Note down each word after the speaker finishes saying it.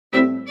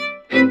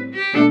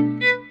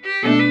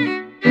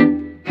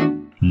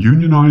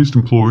Unionized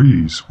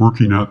employees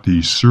working at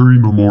the Surrey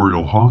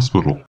Memorial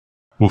Hospital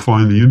will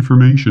find the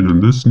information in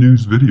this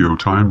news video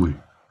timely.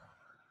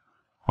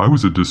 I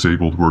was a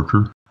disabled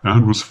worker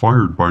and was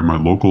fired by my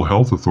local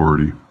health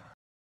authority.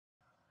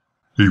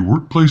 A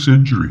workplace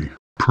injury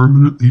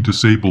permanently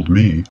disabled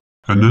me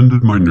and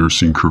ended my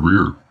nursing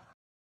career.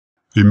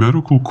 A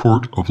medical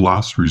court of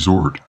last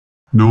resort,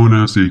 known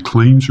as a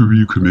claims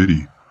review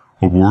committee,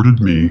 awarded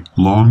me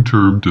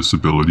long-term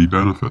disability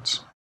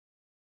benefits.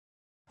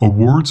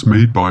 Awards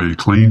made by a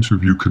claims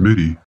review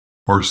committee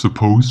are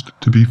supposed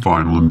to be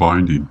final and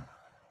binding.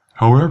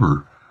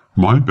 However,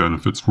 my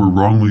benefits were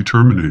wrongly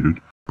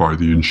terminated by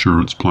the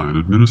insurance plan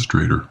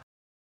administrator.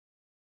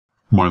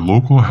 My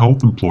local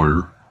health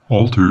employer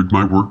altered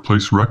my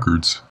workplace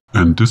records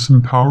and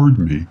disempowered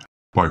me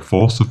by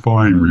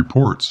falsifying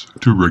reports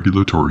to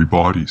regulatory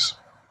bodies.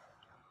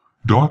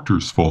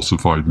 Doctors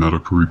falsified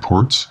medical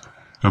reports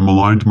and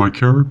maligned my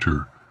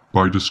character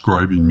by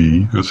describing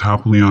me as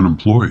happily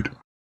unemployed.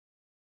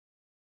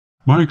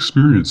 My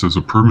experience as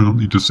a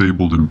permanently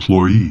disabled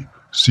employee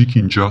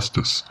seeking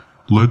justice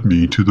led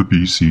me to the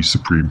BC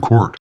Supreme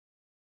Court.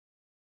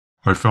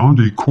 I found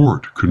a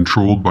court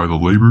controlled by the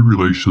Labour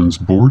Relations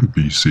Board of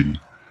BC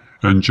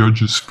and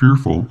judges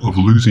fearful of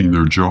losing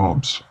their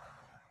jobs.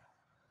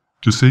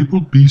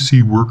 Disabled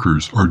BC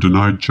workers are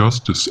denied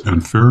justice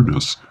and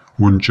fairness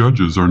when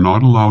judges are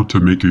not allowed to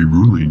make a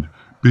ruling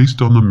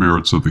based on the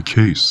merits of the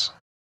case.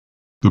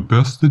 The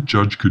best the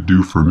judge could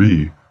do for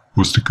me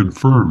was to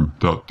confirm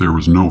that there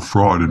was no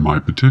fraud in my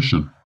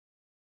petition.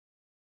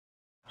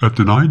 At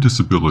Denied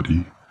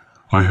Disability,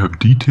 I have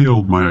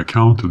detailed my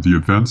account of the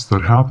events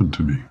that happened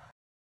to me.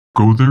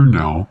 Go there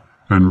now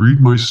and read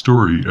my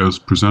story as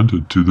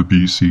presented to the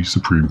BC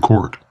Supreme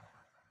Court.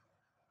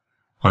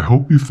 I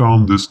hope you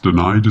found this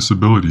Denied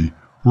Disability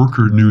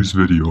Worker News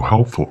video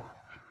helpful.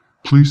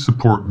 Please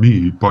support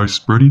me by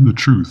spreading the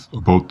truth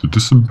about the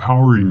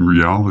disempowering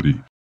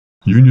reality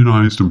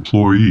unionized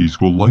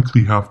employees will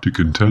likely have to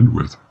contend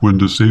with when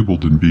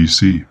disabled in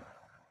BC.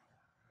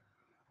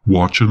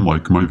 Watch and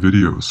like my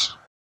videos.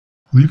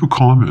 Leave a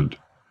comment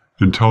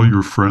and tell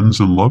your friends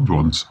and loved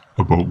ones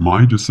about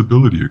my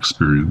disability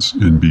experience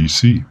in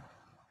BC.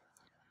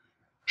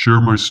 Share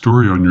my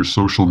story on your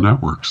social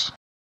networks,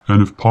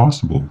 and if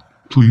possible,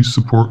 please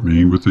support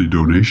me with a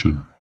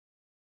donation.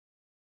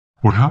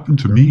 What happened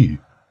to me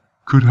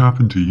could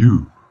happen to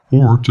you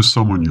or to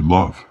someone you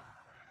love.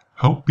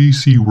 Help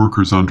BC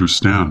workers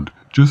understand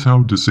just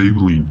how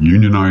disabling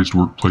unionized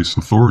workplace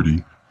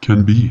authority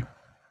can be.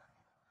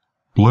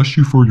 Bless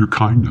you for your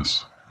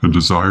kindness and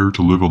desire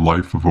to live a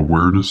life of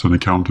awareness and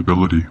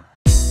accountability.